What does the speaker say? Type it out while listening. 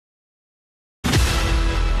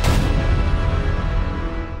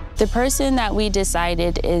The person that we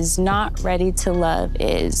decided is not ready to love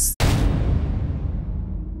is...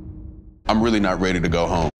 I'm really not ready to go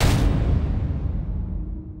home.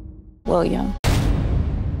 William.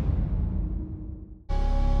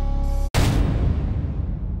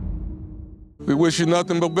 We wish you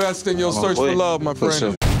nothing but best in your search for love, my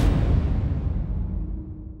friend.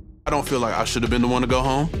 I don't feel like I should have been the one to go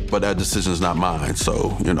home, but that decision's not mine,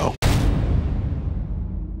 so, you know.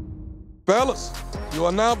 Fellas, you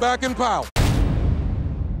are now back in power.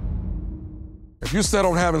 If you set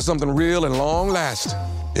on having something real and long-lasting,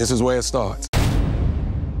 this is where it starts.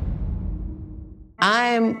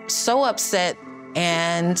 I'm so upset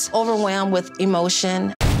and overwhelmed with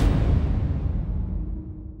emotion.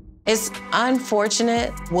 It's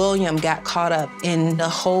unfortunate William got caught up in a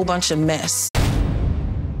whole bunch of mess.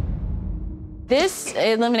 This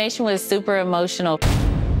elimination was super emotional.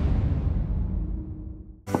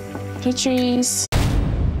 Patrice.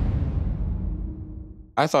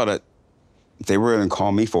 I thought that they were gonna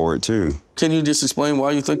call me for it too. Can you just explain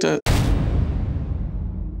why you think that?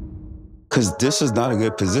 Because this is not a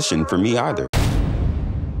good position for me either.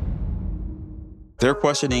 They're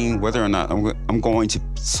questioning whether or not I'm going to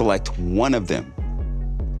select one of them.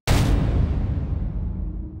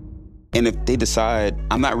 And if they decide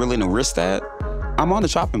I'm not willing to risk that, I'm on the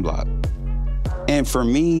chopping block. And for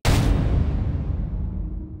me...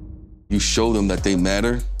 You show them that they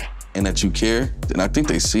matter and that you care, then I think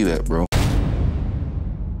they see that, bro. I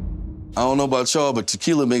don't know about y'all, but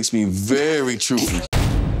tequila makes me very truthful.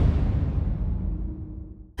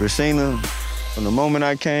 Rashina, from the moment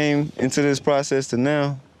I came into this process to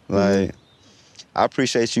now, like, I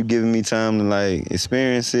appreciate you giving me time to, like,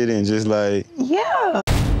 experience it and just, like... Yeah.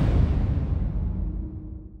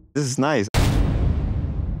 This is nice.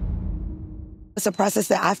 It's a process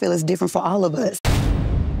that I feel is different for all of us.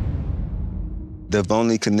 The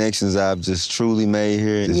only connections I've just truly made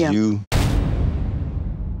here is you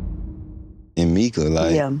and Mika.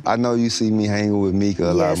 Like, I know you see me hanging with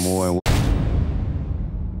Mika a lot more.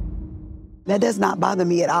 That does not bother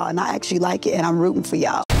me at all, and I actually like it, and I'm rooting for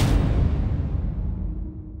y'all.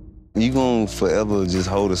 You gonna forever just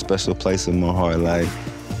hold a special place in my heart. Like,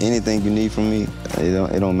 anything you need from me,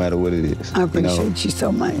 it don't matter what it is. I appreciate you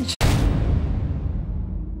so much.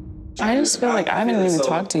 I just feel like I haven't even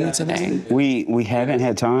talked to you today. We haven't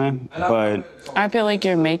had time, but... I feel like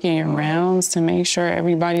you're making your rounds to make sure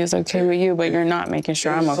everybody is okay with you, but you're not making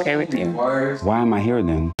sure I'm okay with you. Why am I here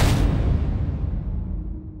then?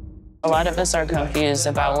 A lot of us are confused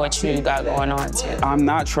about what you got going on, too. I'm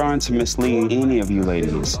not trying to mislead any of you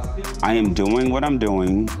ladies. I am doing what I'm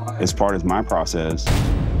doing as part of my process.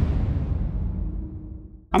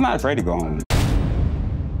 I'm not afraid to go home.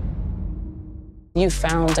 You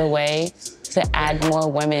found a way to add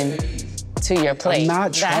more women to your plate. I'm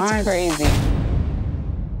not trying. That's crazy.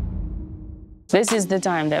 This is the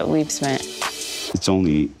time that we've spent. It's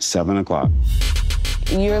only 7 o'clock.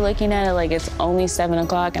 You're looking at it like it's only 7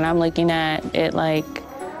 o'clock, and I'm looking at it like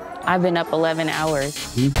I've been up 11 hours.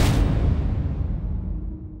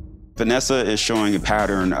 Vanessa is showing a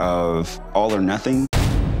pattern of all or nothing.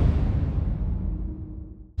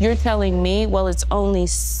 You're telling me, well, it's only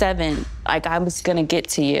 7, like I was gonna get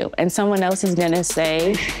to you. And someone else is gonna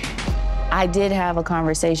say, I did have a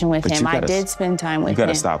conversation with him. I did spend time with him. You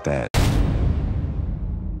gotta stop that.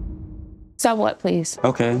 Stop what, please?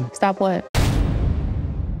 Okay. Stop what?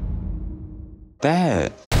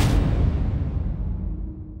 That.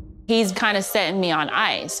 He's kind of setting me on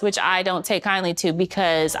ice, which I don't take kindly to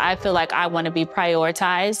because I feel like I want to be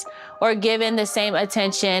prioritized or given the same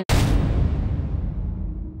attention.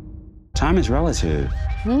 Time is relative.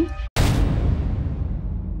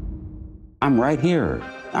 I'm right here.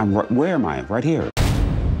 Where am I? Right here.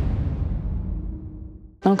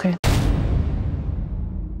 Okay.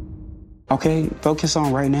 Okay, focus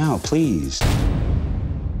on right now, please.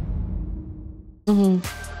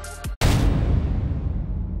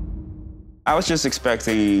 I was just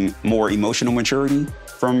expecting more emotional maturity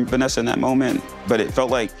from Vanessa in that moment, but it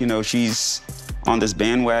felt like, you know, she's on this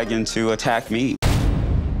bandwagon to attack me.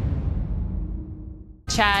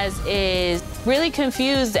 Chaz is really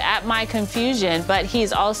confused at my confusion, but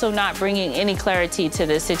he's also not bringing any clarity to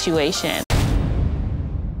the situation.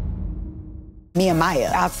 Me and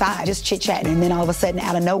Maya outside just chit-chatting, and then all of a sudden,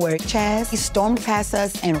 out of nowhere, Chaz, he stormed past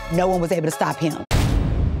us, and no one was able to stop him.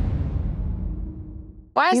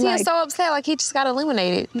 Why is he so upset like he just got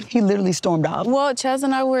eliminated? He literally stormed off. Well, Chaz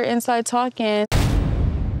and I were inside talking.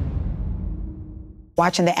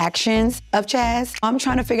 Watching the actions of Chaz, I'm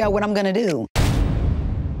trying to figure out what I'm gonna do.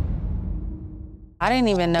 I didn't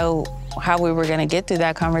even know how we were gonna get through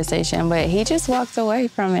that conversation, but he just walked away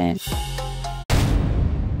from it.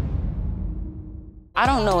 I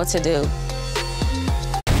don't know what to do.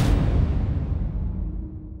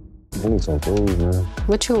 I need some food, man.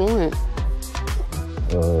 What you want?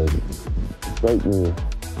 Steak meal.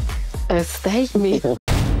 A steak meal.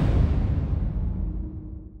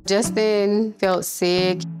 Justin felt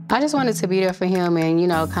sick. I just wanted to be there for him and, you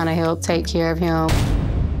know, kind of help take care of him.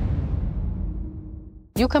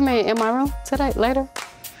 You come in my room today, later?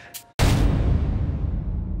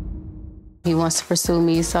 He wants to pursue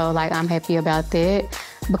me, so like I'm happy about that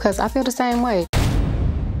because I feel the same way.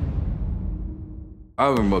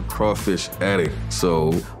 I'm a crawfish addict,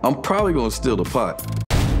 so I'm probably gonna steal the pot.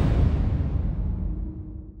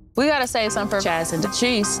 We gotta save some for Chaz and the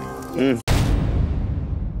cheese.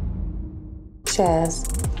 Chaz.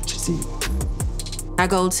 I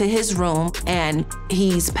go to his room and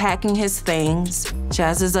he's packing his things.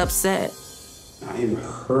 Chaz is upset. I'm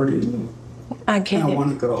hurting. I get I it.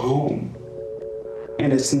 want to go home.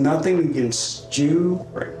 And it's nothing against you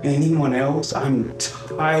or anyone else. I'm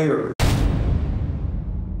tired.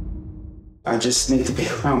 I just need to be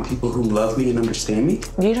around people who love me and understand me.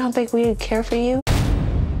 You don't think we would care for you?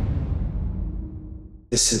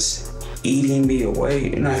 This is eating me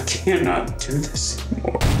away, and I cannot do this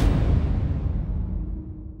anymore.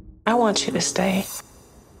 I want you to stay.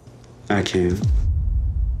 I can.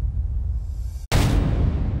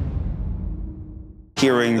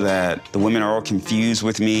 Hearing that the women are all confused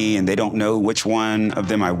with me and they don't know which one of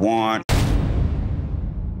them I want.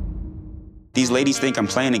 These ladies think I'm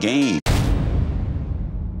playing a game.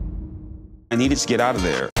 I needed to get out of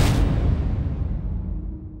there.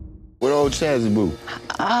 Where old Chaz boo?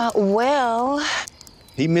 Well,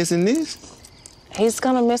 He missing this? he's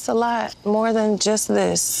gonna miss a lot more than just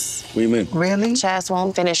this. What do you mean? Really? Chaz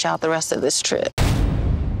won't finish out the rest of this trip.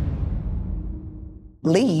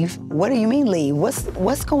 Leave? What do you mean leave?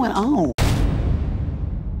 What's going on?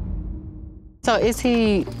 So is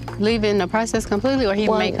he leaving the process completely or he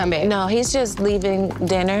may come back? No, he's just leaving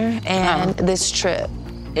dinner and this trip.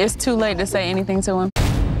 It's too late to say anything to him.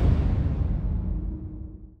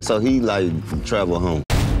 So he like travel home.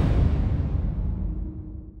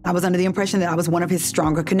 I was under the impression that I was one of his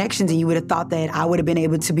stronger connections, and you would have thought that I would have been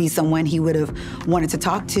able to be someone he would have wanted to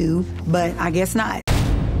talk to, but I guess not.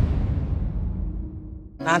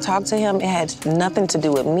 When I talked to him, it had nothing to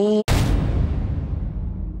do with me.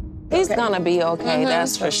 He's gonna be okay,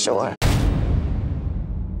 that's for sure.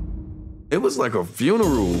 It was like a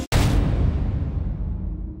funeral.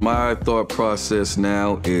 My thought process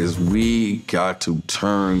now is we got to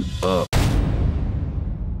turn up.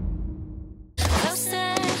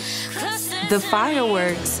 The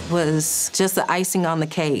fireworks was just the icing on the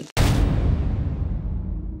cake.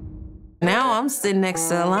 Now I'm sitting next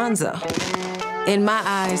to Alonzo. In my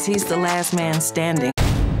eyes, he's the last man standing.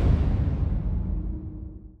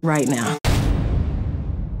 Right now.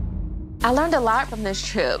 I learned a lot from this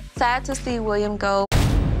trip. Sad to see William go.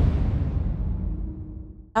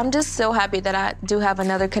 I'm just so happy that I do have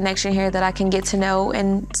another connection here that I can get to know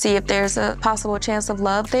and see if there's a possible chance of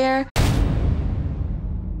love there.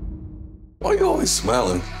 Why are you always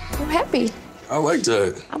smiling? I'm happy. I like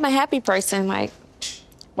that. I'm a happy person. Like,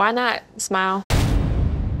 why not smile?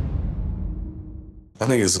 I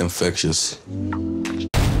think it's infectious.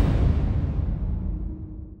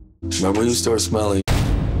 But when you start smiling,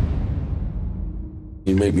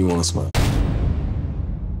 you make me want to smile.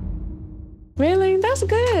 Really? That's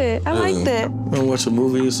good. I like that. Wanna watch a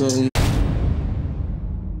movie or something?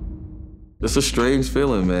 It's a strange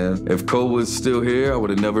feeling, man. If Cole was still here, I would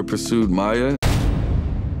have never pursued Maya.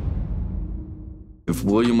 If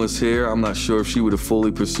William was here, I'm not sure if she would have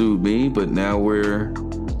fully pursued me, but now we're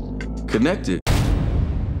connected.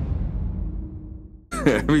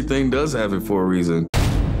 Everything does happen for a reason.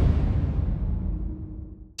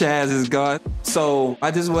 Chaz is gone, so I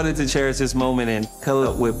just wanted to cherish this moment and cuddle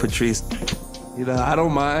up with Patrice. You know, I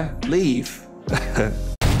don't mind. Leave.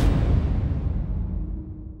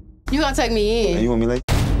 You gonna take me in? You want me late?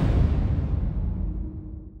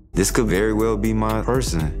 This could very well be my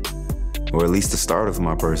person, or at least the start of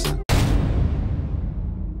my person.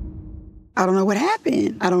 I don't know what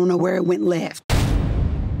happened. I don't know where it went left.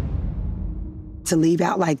 To leave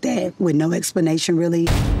out like that with no explanation, really.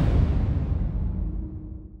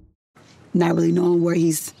 Not really knowing where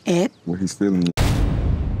he's at. What he's feeling.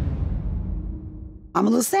 I'm a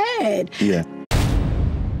little sad. Yeah.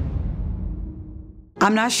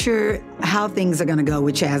 I'm not sure how things are gonna go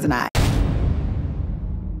with Chaz and I.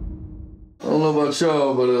 I don't know about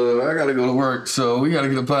y'all, but I gotta go to work, so we gotta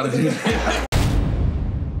get up out of here.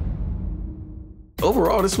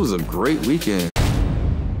 Overall, this was a great weekend.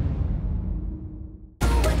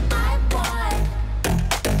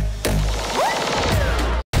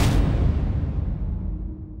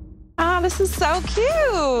 Oh, this is so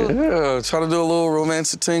cute. Yeah, try to do a little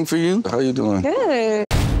romantic thing for you. How you doing? Good.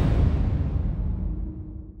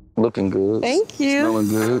 Looking good. Thank you. Smelling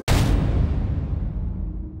good.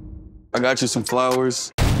 I got you some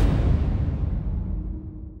flowers.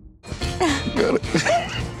 Got it.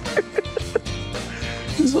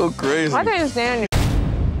 You're so crazy. I can't stand you.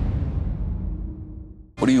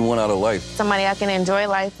 What do you want out of life? Somebody I can enjoy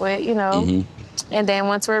life with, you know. Mm-hmm. And then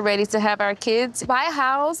once we're ready to have our kids, buy a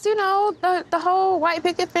house, you know, the whole white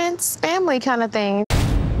picket fence family kind of thing.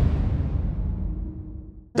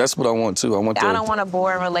 That's what I want too. I don't want a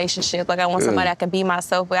boring relationship. Like I want somebody I can be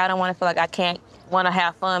myself with. I don't want to feel like I can't want to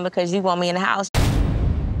have fun because you want me in the house.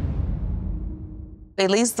 At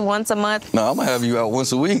least once a month. No, I'm gonna have you out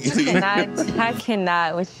once a week. I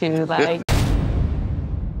cannot with you. Like.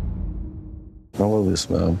 I love this,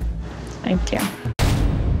 man. Thank you.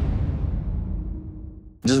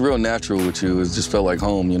 Just real natural with you. It just felt like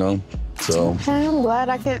home, you know? So. I'm glad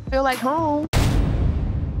I could feel like home.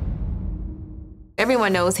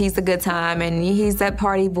 Everyone knows he's a good time and he's that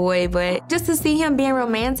party boy, but just to see him being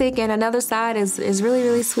romantic and another side is really,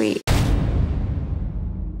 really sweet.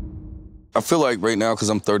 I feel like right now, because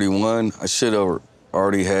I'm 31, I should have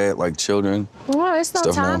already had like children. Well, there's no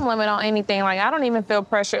time now. limit on anything. Like, I don't even feel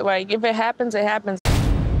pressured. Like, if it happens, it happens.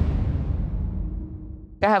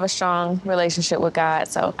 I have a strong relationship with God,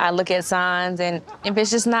 so I look at signs, and if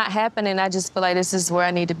it's just not happening, I just feel like this is where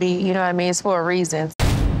I need to be. You know what I mean? It's for a reason.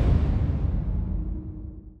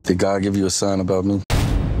 Did God give you a sign about me?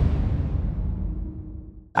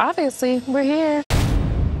 Obviously, we're here.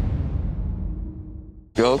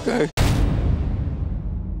 You okay?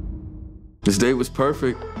 This date was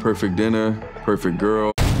perfect. Perfect dinner, perfect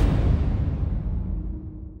girl.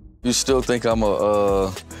 You still think I'm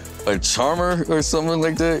a charmer or something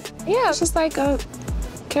like that? Yeah, it's just like a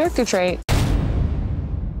character trait.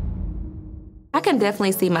 I can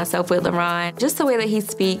definitely see myself with Laron. Just the way that he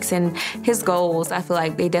speaks and his goals, I feel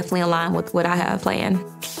like they definitely align with what I have planned.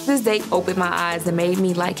 This date opened my eyes and made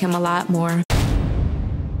me like him a lot more.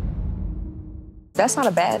 That's not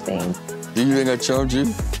a bad thing. Do you think I charmed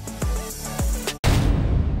you?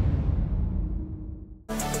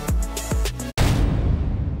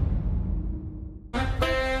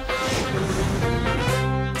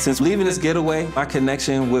 Since leaving this getaway, my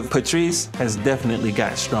connection with Patrice has definitely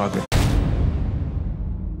got stronger.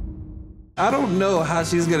 I don't know how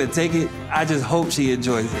she's gonna take it. I just hope she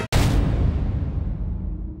enjoys it.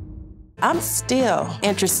 I'm still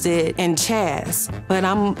interested in Chaz, but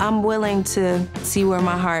I'm willing to see where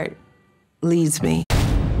my heart leads me.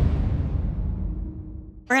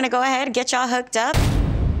 We're gonna go ahead and get y'all hooked up.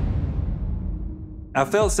 I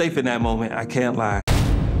felt safe in that moment, I can't lie.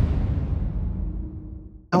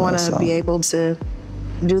 I want to be able to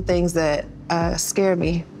do things that scare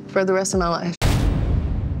me for the rest of my life.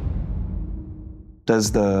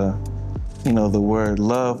 Does the word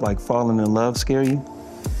love, like falling in love, scare you?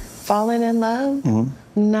 Falling in love?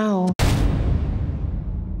 Mm-hmm. No.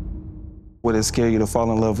 Would it scare you to fall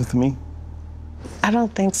in love with me? I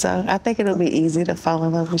don't think so. I think it'll be easy to fall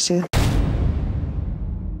in love with you.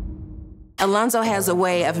 Alonzo has a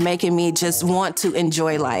way of making me just want to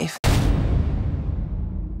enjoy life.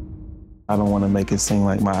 I don't want to make it seem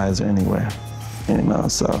like my eyes are anywhere,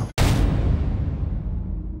 so.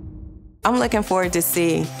 I'm looking forward to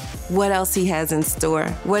see what else he has in store.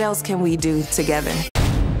 What else can we do together?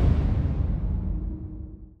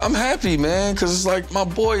 I'm happy, man, because it's like my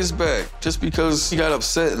boy is back. Just because he got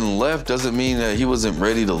upset and left doesn't mean that he wasn't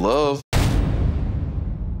ready to love.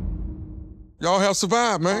 Y'all have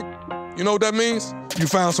survived, man. You know what that means? You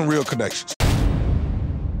found some real connections.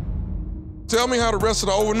 Tell me how the rest of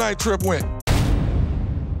the overnight trip went.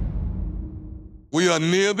 We are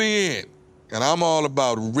near the end, and I'm all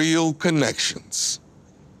about real connections.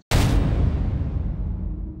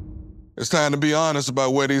 It's time to be honest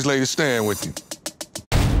about where these ladies stand with you.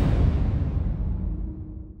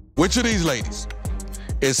 Which of these ladies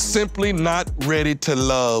is simply not ready to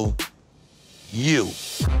love you?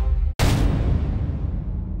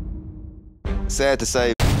 Sad to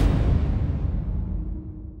say,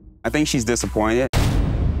 I think she's disappointed.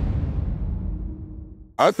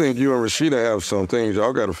 I think you and Rashida have some things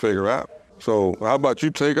y'all got to figure out. So how about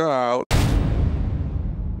you take her out?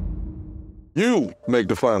 You make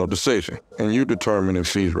the final decision, and you determine if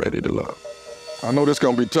she's ready to love. I know this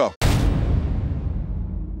gonna be tough.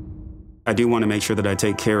 I do want to make sure that I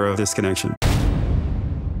take care of this connection.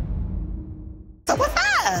 So what's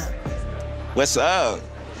up? What's up?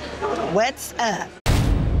 What's up?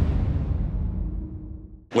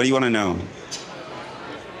 What do you want to know?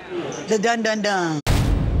 The dun dun dun.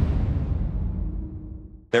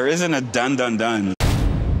 There isn't a dun dun dun.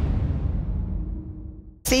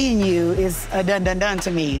 Seeing you is a dun dun dun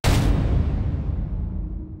to me.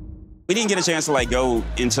 We didn't get a chance to like go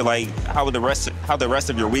into like how the rest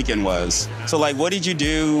of your weekend was. So like, what did you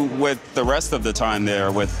do with the rest of the time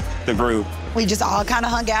there with the group? We just all kind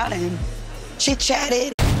of hung out and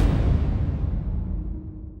chit-chatted.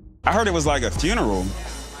 I heard it was like a funeral.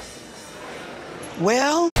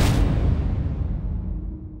 Well,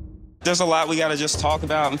 there's a lot we gotta just talk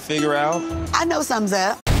about and figure out. I know something's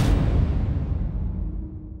up.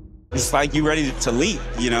 It's like you ready to leap,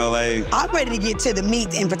 you know, like. I'm ready to get to the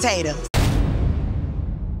meat and potatoes.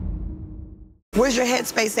 Where's your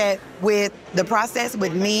headspace at with the process,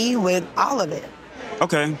 with me, with all of it?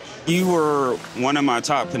 Okay, you were one of my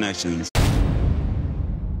top connections.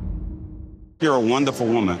 You're a wonderful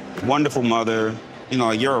woman, wonderful mother. You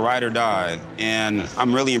know, you're a ride or die, and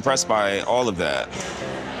I'm really impressed by all of that.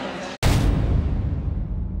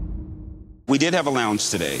 We did have a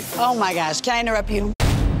lounge today. Oh my gosh, can I interrupt you?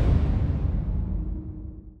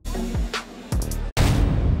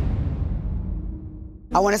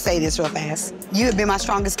 I want to say this real fast. You have been my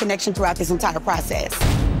strongest connection throughout this entire process.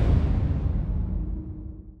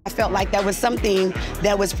 I felt like that was something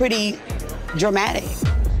that was pretty dramatic.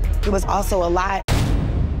 It was also a lot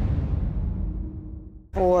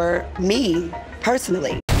for me,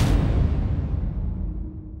 personally.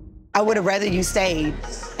 I would have rather you stayed.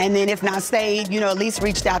 And then if not stayed, you know, at least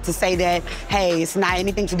reached out to say that, hey, it's not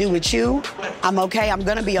anything to do with you. I'm okay, I'm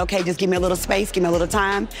gonna be okay. Just give me a little space, give me a little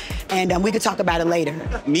time, and we could talk about it later.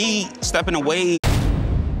 Me stepping away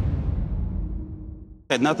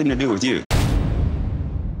had nothing to do with you.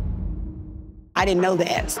 I didn't know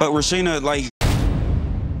that. But Rashina, like.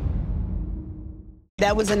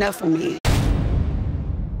 That was enough for me.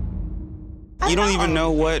 You don't even know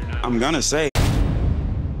what I'm gonna say.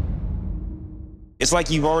 It's like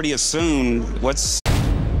you've already assumed what's...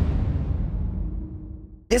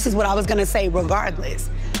 This is what I was gonna say regardless.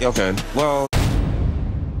 Okay, well,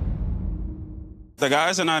 the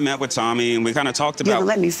guys and I met with Tommy and we kind of talked about... You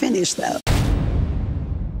let me finish though.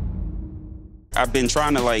 I've been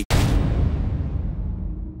trying to like...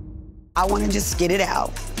 I wanna just get it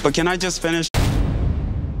out. But can I just finish?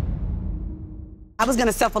 I was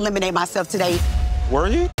gonna self-eliminate myself today. Were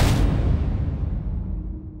you?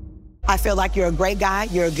 I feel like you're a great guy,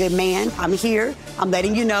 you're a good man. I'm here, I'm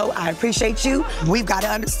letting you know, I appreciate you. We've got to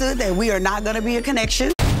understand that we are not gonna be a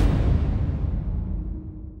connection.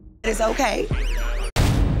 It's okay.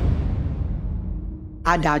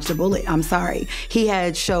 I dodged a bullet, I'm sorry. He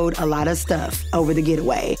had showed a lot of stuff over the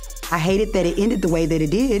getaway. I hated that it ended the way that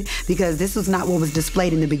it did because this was not what was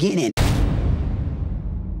displayed in the beginning.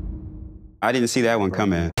 I didn't see that one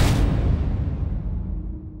coming.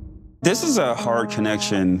 This is a hard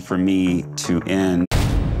connection for me to end,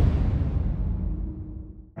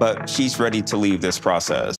 but she's ready to leave this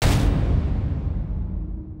process.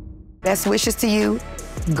 Best wishes to you,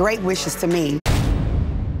 great wishes to me.